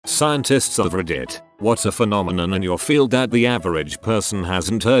scientists of Reddit, what's a phenomenon in your field that the average person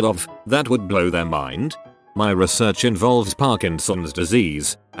hasn't heard of that would blow their mind? My research involves Parkinson's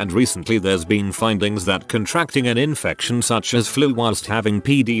disease, and recently there's been findings that contracting an infection such as flu whilst having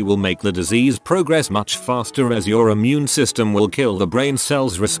PD will make the disease progress much faster, as your immune system will kill the brain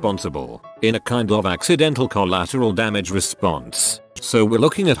cells responsible, in a kind of accidental collateral damage response. So we're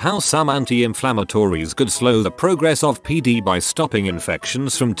looking at how some anti-inflammatories could slow the progress of PD by stopping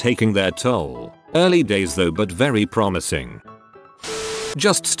infections from taking their toll. Early days though, but very promising.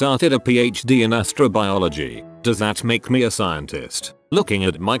 Just started a PhD in astrobiology. Does that make me a scientist? Looking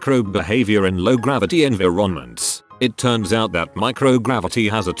at microbe behavior in low gravity environments, it turns out that microgravity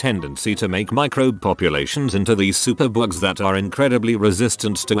has a tendency to make microbe populations into these superbugs that are incredibly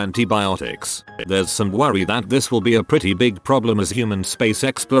resistant to antibiotics. There's some worry that this will be a pretty big problem as human space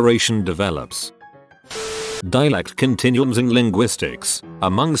exploration develops. Dialect continuums in linguistics.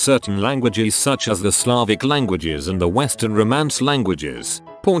 Among certain languages such as the Slavic languages and the Western Romance languages,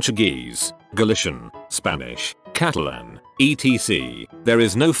 Portuguese, Galician, Spanish, Catalan, etc., there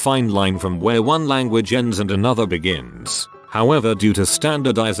is no fine line from where one language ends and another begins. However, due to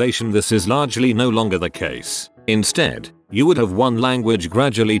standardization, this is largely no longer the case. Instead, you would have one language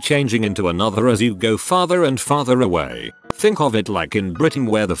gradually changing into another as you go farther and farther away. Think of it like in Britain,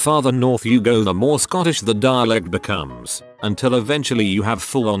 where the farther north you go the more Scottish the dialect becomes, until eventually you have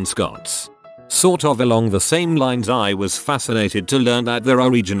full-on Scots. Sort of along the same lines, I was fascinated to learn that there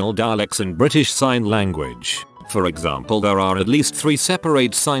are regional dialects in British Sign Language. For example, there are at least 3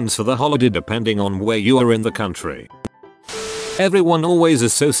 separate signs for the holiday depending on where you are in the country. Everyone always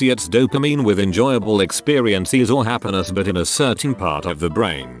associates dopamine with enjoyable experiences or happiness, but in a certain part of the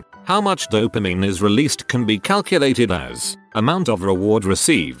brain, how much dopamine is released can be calculated as amount of reward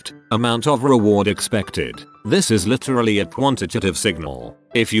received, amount of reward expected. This is literally a quantitative signal.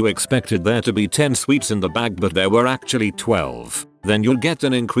 If you expected there to be 10 sweets in the bag but there were actually 12, then you'll get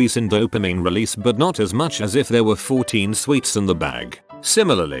an increase in dopamine release, but not as much as if there were 14 sweets in the bag.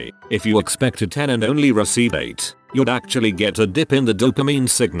 Similarly, if you expected 10 and only received 8, you'd actually get a dip in the dopamine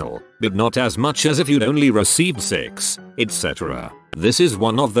signal, but not as much as if you'd only received 6, etc. This is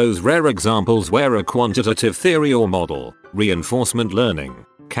one of those rare examples where a quantitative theory or model, reinforcement learning,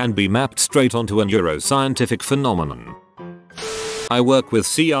 can be mapped straight onto a neuroscientific phenomenon. I work with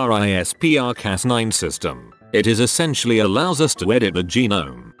CRISPR-Cas9 system. It is essentially allows us to edit the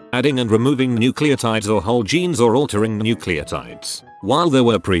genome, adding and removing nucleotides or whole genes or altering nucleotides. While there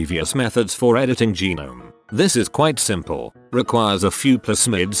were previous methods for editing genome, this is quite simple, requires a few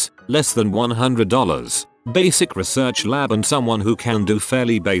plasmids, less than $100, basic research lab and someone who can do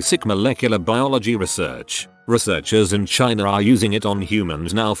fairly basic molecular biology research. Researchers in China are using it on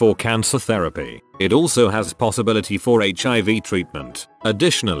humans now for cancer therapy. It also has possibility for HIV treatment.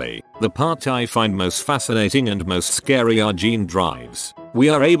 Additionally, the part I find most fascinating and most scary are gene drives. We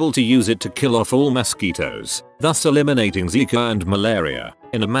are able to use it to kill off all mosquitoes, thus eliminating Zika and malaria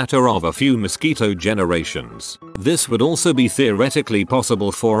in a matter of a few mosquito generations. This would also be theoretically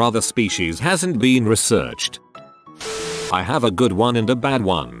possible for other species, hasn't been researched. I have a good one and a bad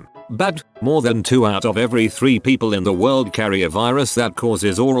one. Bad, more than 2 out of every 3 people in the world carry a virus that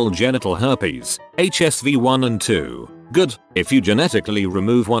causes oral genital herpes, HSV 1 and 2. Good, if you genetically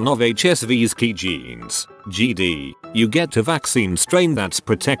remove one of HSV's key genes, GD, you get a vaccine strain that's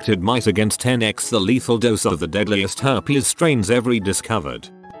protected mice against 10x the lethal dose of the deadliest herpes strains ever discovered.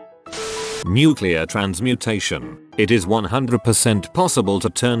 Nuclear transmutation. It is 100% possible to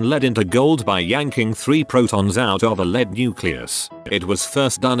turn lead into gold by yanking 3 protons out of a lead nucleus. It was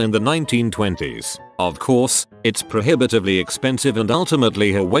first done in the 1920s. Of course, it's prohibitively expensive and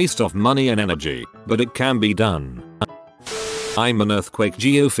ultimately a waste of money and energy, but it can be done. I'm an earthquake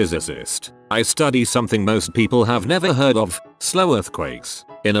geophysicist. I study something most people have never heard of, slow earthquakes.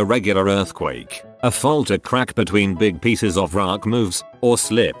 In a regular earthquake, a fault or crack between big pieces of rock moves, or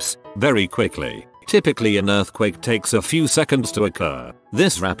slips, very quickly. Typically an earthquake takes a few seconds to occur.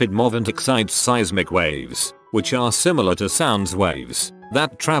 This rapid movement excites seismic waves, which are similar to sound waves,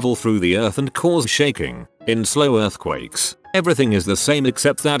 that travel through the earth and cause shaking. In slow earthquakes, everything is the same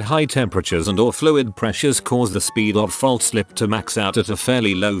except that high temperatures and or fluid pressures cause the speed of fault slip to max out at a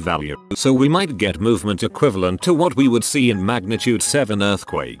fairly low value. So we might get movement equivalent to what we would see in magnitude 7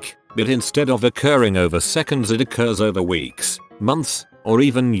 earthquake, but instead of occurring over seconds it occurs over weeks, months, or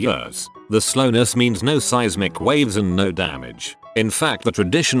even years. The slowness means no seismic waves and no damage. In fact, the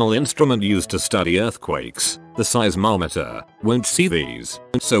traditional instrument used to study earthquakes, the seismometer, won't see these.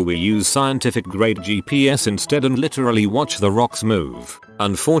 So we use scientific grade GPS instead and literally watch the rocks move.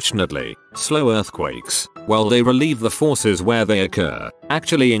 Unfortunately, slow earthquakes, while they relieve the forces where they occur,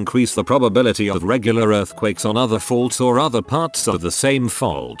 actually increase the probability of regular earthquakes on other faults or other parts of the same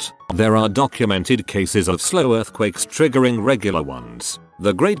fault. There are documented cases of slow earthquakes triggering regular ones.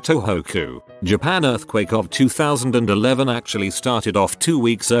 The Great Tohoku, Japan earthquake of 2011 actually started off 2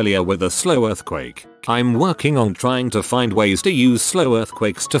 weeks earlier with a slow earthquake. I'm working on trying to find ways to use slow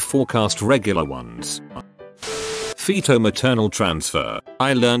earthquakes to forecast regular ones. Feto-maternal transfer.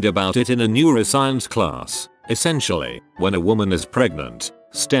 I learned about it in a neuroscience class. Essentially, when a woman is pregnant,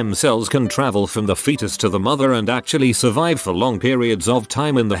 stem cells can travel from the fetus to the mother and actually survive for long periods of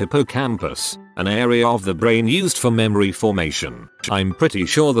time in the hippocampus, an area of the brain used for memory formation. I'm pretty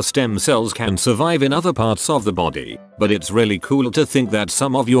sure the stem cells can survive in other parts of the body, but it's really cool to think that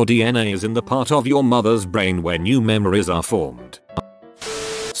some of your DNA is in the part of your mother's brain where new memories are formed.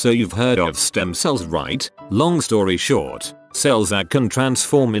 So you've heard of stem cells, right? Long story short, cells that can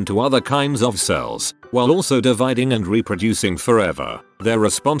transform into other kinds of cells, while also dividing and reproducing forever. They're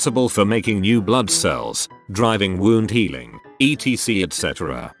responsible for making new blood cells, driving wound healing, etc,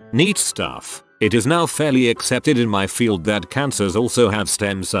 etc. Neat stuff. It is now fairly accepted in my field that cancers also have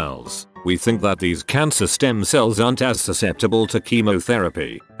stem cells. We think that these cancer stem cells aren't as susceptible to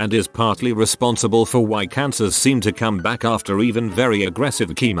chemotherapy, and is partly responsible for why cancers seem to come back after even very aggressive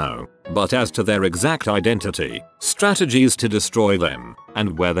chemo. But as to their exact identity, strategies to destroy them,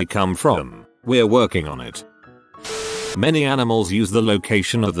 and where they come from, we're working on it. Many animals use the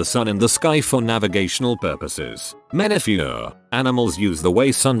location of the sun in the sky for navigational purposes. Many fewer animals use the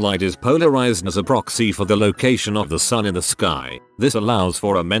way sunlight is polarized as a proxy for the location of the sun in the sky. This allows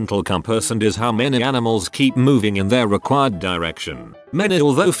for a mental compass and is how many animals keep moving in their required direction. Many,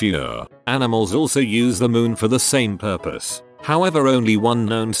 although fewer, animals also use the moon for the same purpose. However, only one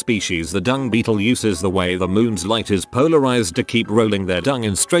known species, the dung beetle, uses the way the moon's light is polarized to keep rolling their dung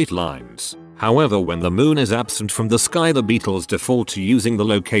in straight lines. However, when the moon is absent from the sky, the beetles default to using the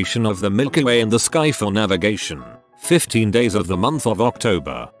location of the Milky Way in the sky for navigation. 15 days of the month of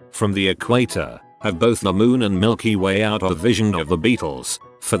October, from the equator, have both the moon and Milky Way out of vision of the beetles.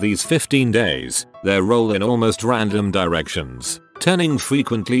 For these 15 days, they roll in almost random directions, turning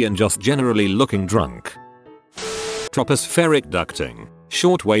frequently and just generally looking drunk. Tropospheric ducting.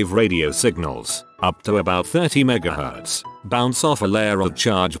 Shortwave radio signals, up to about 30 MHz, bounce off a layer of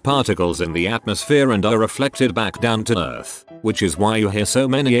charged particles in the atmosphere and are reflected back down to Earth, which is why you hear so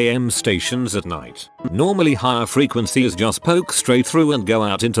many AM stations at night. Normally higher frequencies just poke straight through and go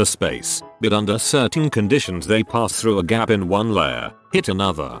out into space, but under certain conditions they pass through a gap in one layer, hit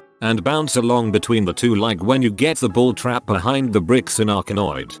another, and bounce along between the two, like when you get the ball trapped behind the bricks in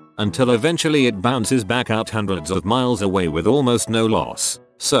Arkanoid, until eventually it bounces back out hundreds of miles away with almost no loss.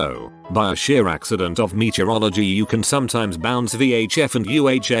 So, by a sheer accident of meteorology, you can sometimes bounce VHF and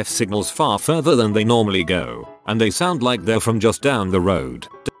UHF signals far further than they normally go, and they sound like they're from just down the road.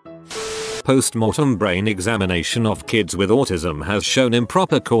 Post-mortem brain examination of kids with autism has shown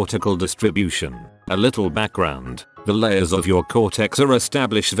improper cortical distribution. A little background: the layers of your cortex are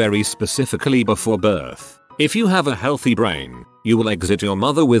established very specifically before birth. If you have a healthy brain, you will exit your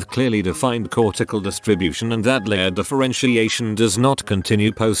mother with clearly defined cortical distribution, and that layer differentiation does not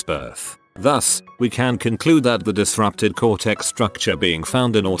continue post-birth. Thus, we can conclude that the disrupted cortex structure being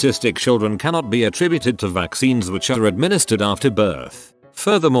found in autistic children cannot be attributed to vaccines which are administered after birth.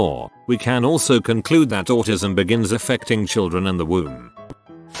 Furthermore, we can also conclude that autism begins affecting children in the womb.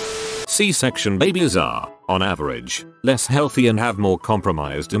 C-section babies are, on average, less healthy and have more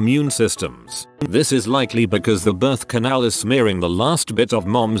compromised immune systems. This is likely because the birth canal is smearing the last bit of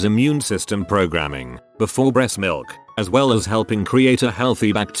mom's immune system programming before breast milk, as well as helping create a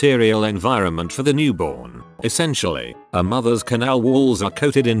healthy bacterial environment for the newborn. Essentially, a mother's canal walls are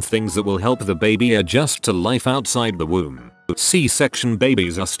coated in things that will help the baby adjust to life outside the womb. C-section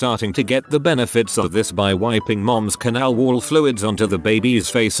babies are starting to get the benefits of this by wiping mom's canal wall fluids onto the baby's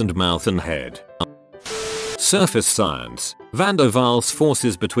face and mouth and head. Surface science. Van der Waals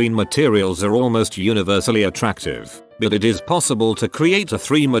forces between materials are almost universally attractive, but it is possible to create a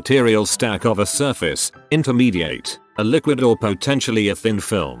three-material stack of a surface, intermediate, a liquid or potentially a thin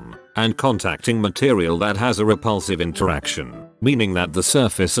film, and contacting material that has a repulsive interaction, meaning that the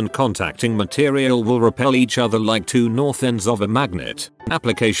surface and contacting material will repel each other like two north ends of a magnet.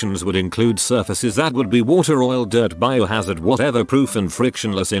 Applications would include surfaces that would be water, oil, dirt, biohazard, whatever proof, and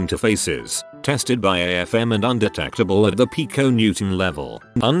frictionless interfaces, tested by AFM and undetectable at the piconewton level.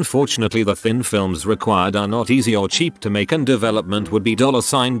 Unfortunately, the thin films required are not easy or cheap to make, and development would be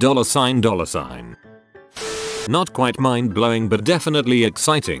 $. Not quite mind-blowing, but definitely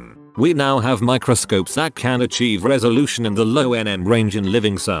exciting. We now have microscopes that can achieve resolution in the low nm range in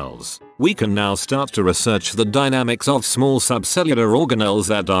living cells. We can now start to research the dynamics of small subcellular organelles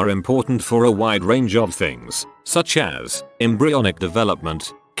that are important for a wide range of things, such as embryonic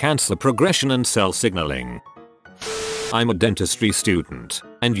development, cancer progression and cell signaling. I'm a dentistry student,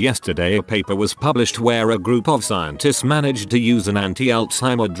 and yesterday a paper was published where a group of scientists managed to use an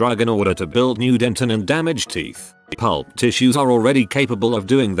anti-Alzheimer drug in order to build new dentin and damaged teeth. Pulp tissues are already capable of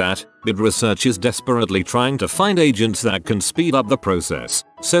doing that, but research is desperately trying to find agents that can speed up the process,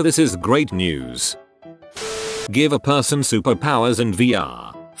 so this is great news. Give a person superpowers in VR.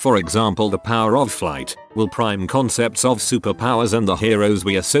 For example, the power of flight will prime concepts of superpowers and the heroes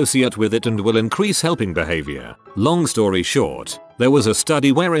we associate with it and will increase helping behavior. Long story short, there was a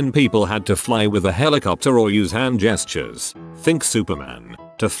study wherein people had to fly with a helicopter or use hand gestures, think Superman,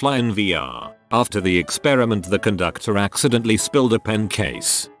 to fly in VR. After the experiment, the conductor accidentally spilled a pen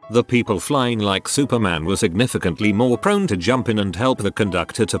case. The people flying like Superman were significantly more prone to jump in and help the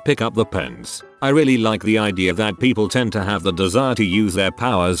conductor to pick up the pens. I really like the idea that people tend to have the desire to use their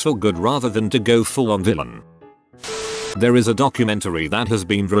powers for good rather than to go full on villain. There is a documentary that has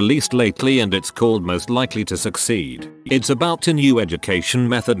been released lately and it's called Most Likely to Succeed. It's about a new education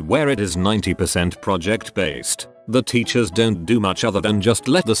method where it is 90% project based. The teachers don't do much other than just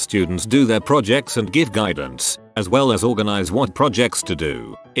let the students do their projects and give guidance, as well as organize what projects to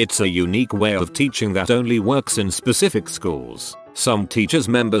do. It's a unique way of teaching that only works in specific schools. Some teachers,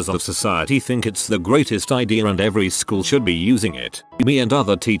 members of society, think it's the greatest idea and every school should be using it. Me and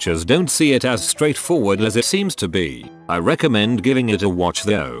other teachers don't see it as straightforward as it seems to be. I recommend giving it a watch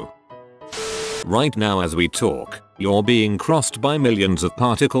though. Right now as we talk, you're being crossed by millions of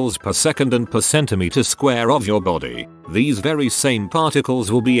particles per second and per centimeter square of your body. These very same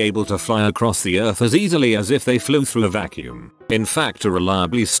particles will be able to fly across the earth as easily as if they flew through a vacuum. In fact, to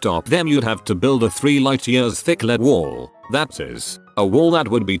reliably stop them you'd have to build a 3 light years thick lead wall. That is, a wall that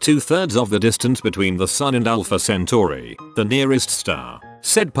would be 2/3 of the distance between the Sun and Alpha Centauri, the nearest star.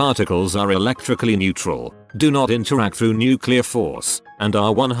 Said particles are electrically neutral, do not interact through nuclear force, and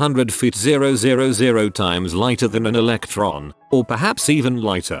are 100 feet 000 times lighter than an electron, or perhaps even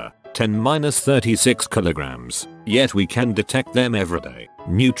lighter, 10⁻36 kilograms. Yet we can detect them every day.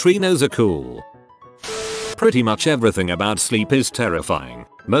 Neutrinos are cool. Pretty much everything about sleep is terrifying.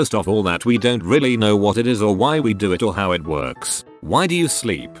 Most of all that we don't really know what it is or why we do it or how it works. Why do you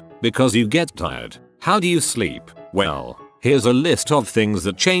sleep? Because you get tired. How do you sleep? Well, here's a list of things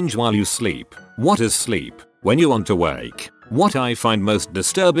that change while you sleep. What is sleep? When you want to wake. What I find most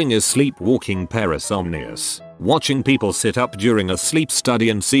disturbing is sleepwalking parasomnias. Watching people sit up during a sleep study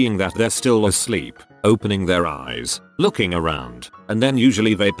and seeing that they're still asleep, opening their eyes, looking around, and then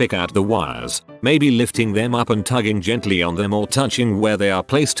usually they pick at the wires, maybe lifting them up and tugging gently on them or touching where they are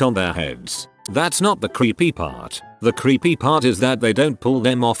placed on their heads. That's not the creepy part. The creepy part is that they don't pull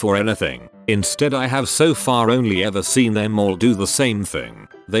them off or anything. Instead, I have so far only ever seen them all do the same thing.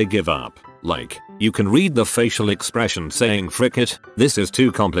 They give up. Like, you can read the facial expression saying frick it, this is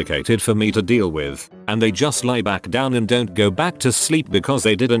too complicated for me to deal with, and they just lie back down and don't go back to sleep because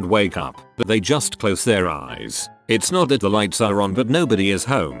they didn't wake up, but they just close their eyes. It's not that the lights are on but nobody is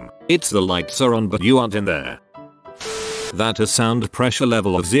home, it's the lights are on but you aren't in there. That a sound pressure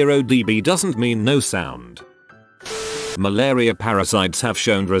level of 0 dB doesn't mean no sound. Malaria parasites have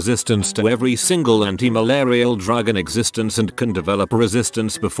shown resistance to every single anti-malarial drug in existence and can develop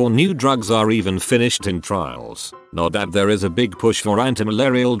resistance before new drugs are even finished in trials. Not that there is a big push for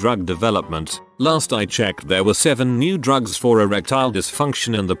anti-malarial drug development. Last I checked there were 7 new drugs for erectile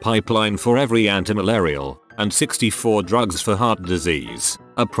dysfunction in the pipeline for every anti-malarial, and 64 drugs for heart disease,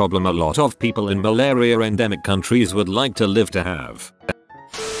 a problem a lot of people in malaria endemic countries would like to live to have.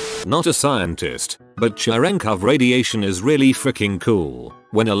 Not a scientist, but Cherenkov radiation is really freaking cool.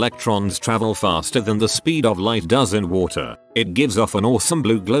 When electrons travel faster than the speed of light does in water, it gives off an awesome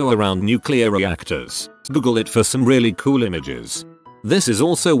blue glow around nuclear reactors. Google it for some really cool images. This is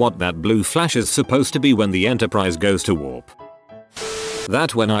also what that blue flash is supposed to be when the Enterprise goes to warp.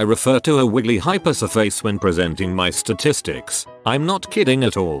 That when I refer to a wiggly hypersurface when presenting my statistics, I'm not kidding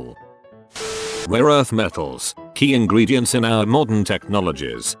at all. Rare earth metals, key ingredients in our modern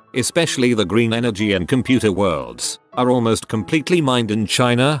technologies, especially the green energy and computer worlds, are almost completely mined in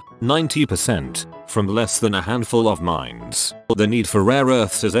China, 90%, from less than a handful of mines. The need for rare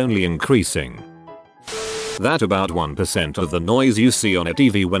earths is only increasing. That about 1% of the noise you see on a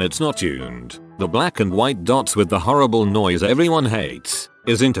TV when it's not tuned, the black and white dots with the horrible noise everyone hates,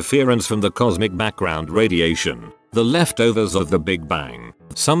 is interference from the cosmic background radiation, the leftovers of the Big Bang.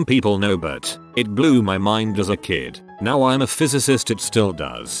 Some people know, but it blew my mind as a kid. Now I'm a physicist, it still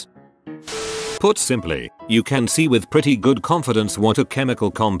does. Put simply, you can see with pretty good confidence what a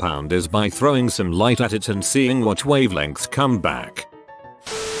chemical compound is by throwing some light at it and seeing what wavelengths come back.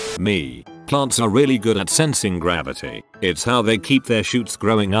 Me. Plants are really good at sensing gravity. It's how they keep their shoots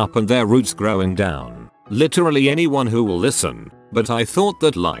growing up and their roots growing down. Literally anyone who will listen. But I thought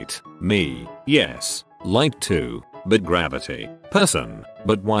that light. Me. Yes. Light too. But gravity. Person.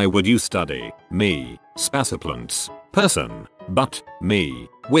 But why would you study? Me. Spaceplants. Person. But. Me.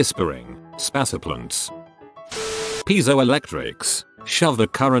 Whispering. Spaceplants. Piezoelectrics. Shove the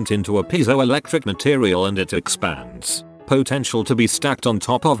current into a piezoelectric material and it expands. Potential to be stacked on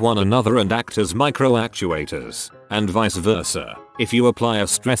top of one another and act as microactuators, and vice versa. If you apply a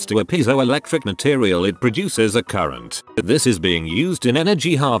stress to a piezoelectric material, it produces a current. This is being used in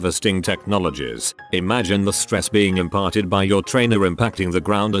energy harvesting technologies. Imagine the stress being imparted by your trainer impacting the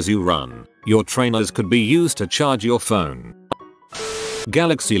ground as you run. Your trainers could be used to charge your phone.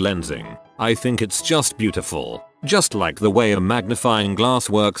 Galaxy lensing. I think it's just beautiful. Just like the way a magnifying glass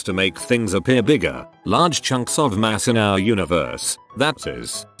works to make things appear bigger, large chunks of mass in our universe, that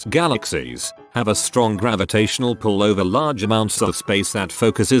is, galaxies, have a strong gravitational pull over large amounts of space that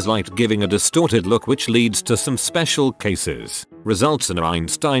focuses light, giving a distorted look which leads to some special cases, results in an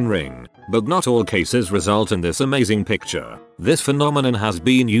Einstein ring, but not all cases result in this amazing picture. This phenomenon has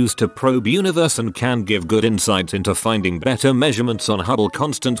been used to probe universe and can give good insight into finding better measurements on Hubble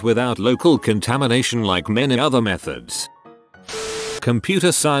constant without local contamination like many other methods.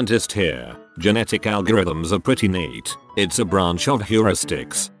 Computer scientist here. Genetic algorithms are pretty neat. It's a branch of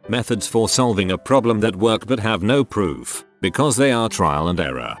heuristics, methods for solving a problem that work but have no proof, because they are trial and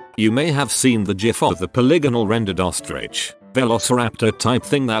error. You may have seen the gif of the polygonal rendered ostrich, velociraptor type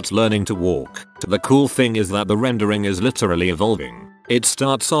thing that's learning to walk. The cool thing is that the rendering is literally evolving. It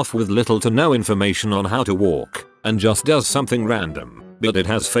starts off with little to no information on how to walk, and just does something random. But it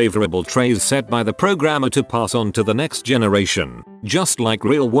has favorable traits set by the programmer to pass on to the next generation, just like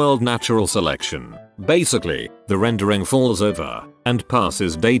real-world natural selection. Basically, the rendering falls over and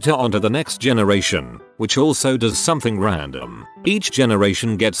passes data onto the next generation, which also does something random. Each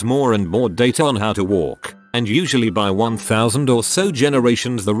generation gets more and more data on how to walk, and usually by 1000 or so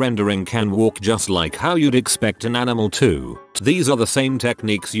generations the rendering can walk just like how you'd expect an animal to. These are the same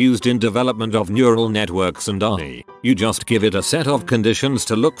techniques used in development of neural networks and AI. You just give it a set of conditions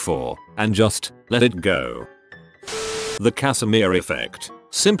to look for, and just let it go. The Casimir effect.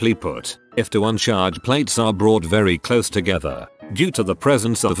 Simply put, if two uncharged plates are brought very close together, due to the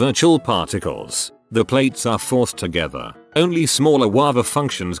presence of virtual particles, the plates are forced together. Only smaller wave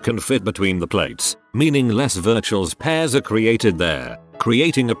functions can fit between the plates, meaning less virtual pairs are created there,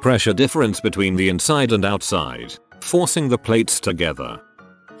 creating a pressure difference between the inside and outside, forcing the plates together.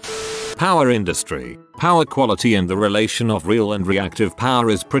 Power industry. Power quality and the relation of real and reactive power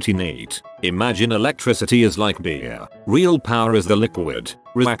is pretty neat. Imagine electricity is like beer. Real power is the liquid.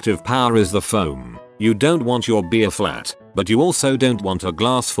 Reactive power is the foam. You don't want your beer flat, but you also don't want a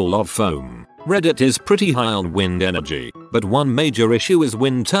glass full of foam. Reddit is pretty high on wind energy, but one major issue is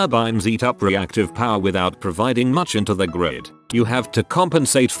wind turbines eat up reactive power without providing much into the grid. You have to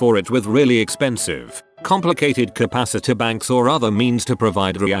compensate for it with really expensive, complicated capacitor banks or other means to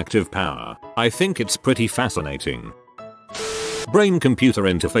provide reactive power. I think it's pretty fascinating. Brain-computer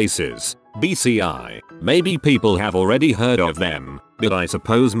interfaces, BCI. Maybe people have already heard of them, but I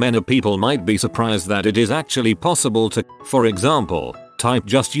suppose many people might be surprised that it is actually possible to, for example, type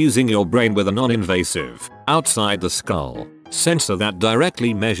just using your brain with a non-invasive, outside the skull, sensor that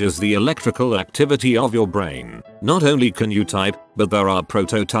directly measures the electrical activity of your brain. Not only can you type, but there are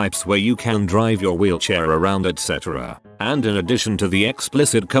prototypes where you can drive your wheelchair around, etc. And in addition to the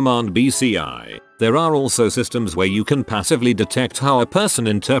explicit command BCI, there are also systems where you can passively detect how a person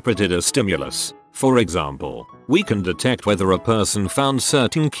interpreted a stimulus. For example, we can detect whether a person found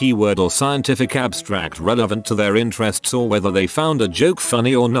certain keyword or scientific abstract relevant to their interests or whether they found a joke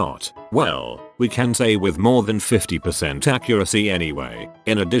funny or not. Well, we can say with more than 50% accuracy anyway.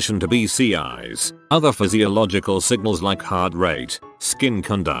 In addition to BCIs, other physiological signals like heart rate, skin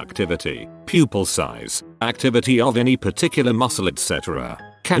conductivity, pupil size, activity of any particular muscle, etc.,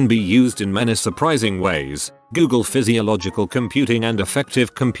 can be used in many surprising ways. Google physiological computing and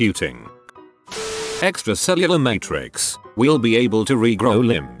effective computing. Extracellular matrix. We'll be able to regrow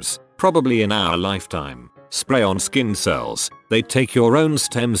limbs, probably in our lifetime. Spray on skin cells. They take your own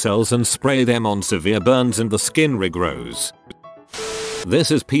stem cells and spray them on severe burns and the skin regrows.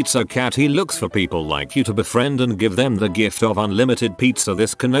 This is Pizza Cat. He looks for people like you to befriend and give them the gift of unlimited pizza.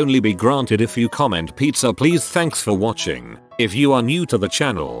 This can only be granted if you comment pizza please. Thanks for watching. If you are new to the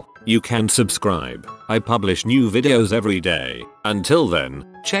channel, you can subscribe. I publish new videos every day. Until then,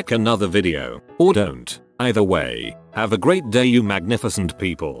 Check another video, or don't. Either way, have a great day you magnificent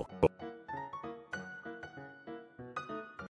people.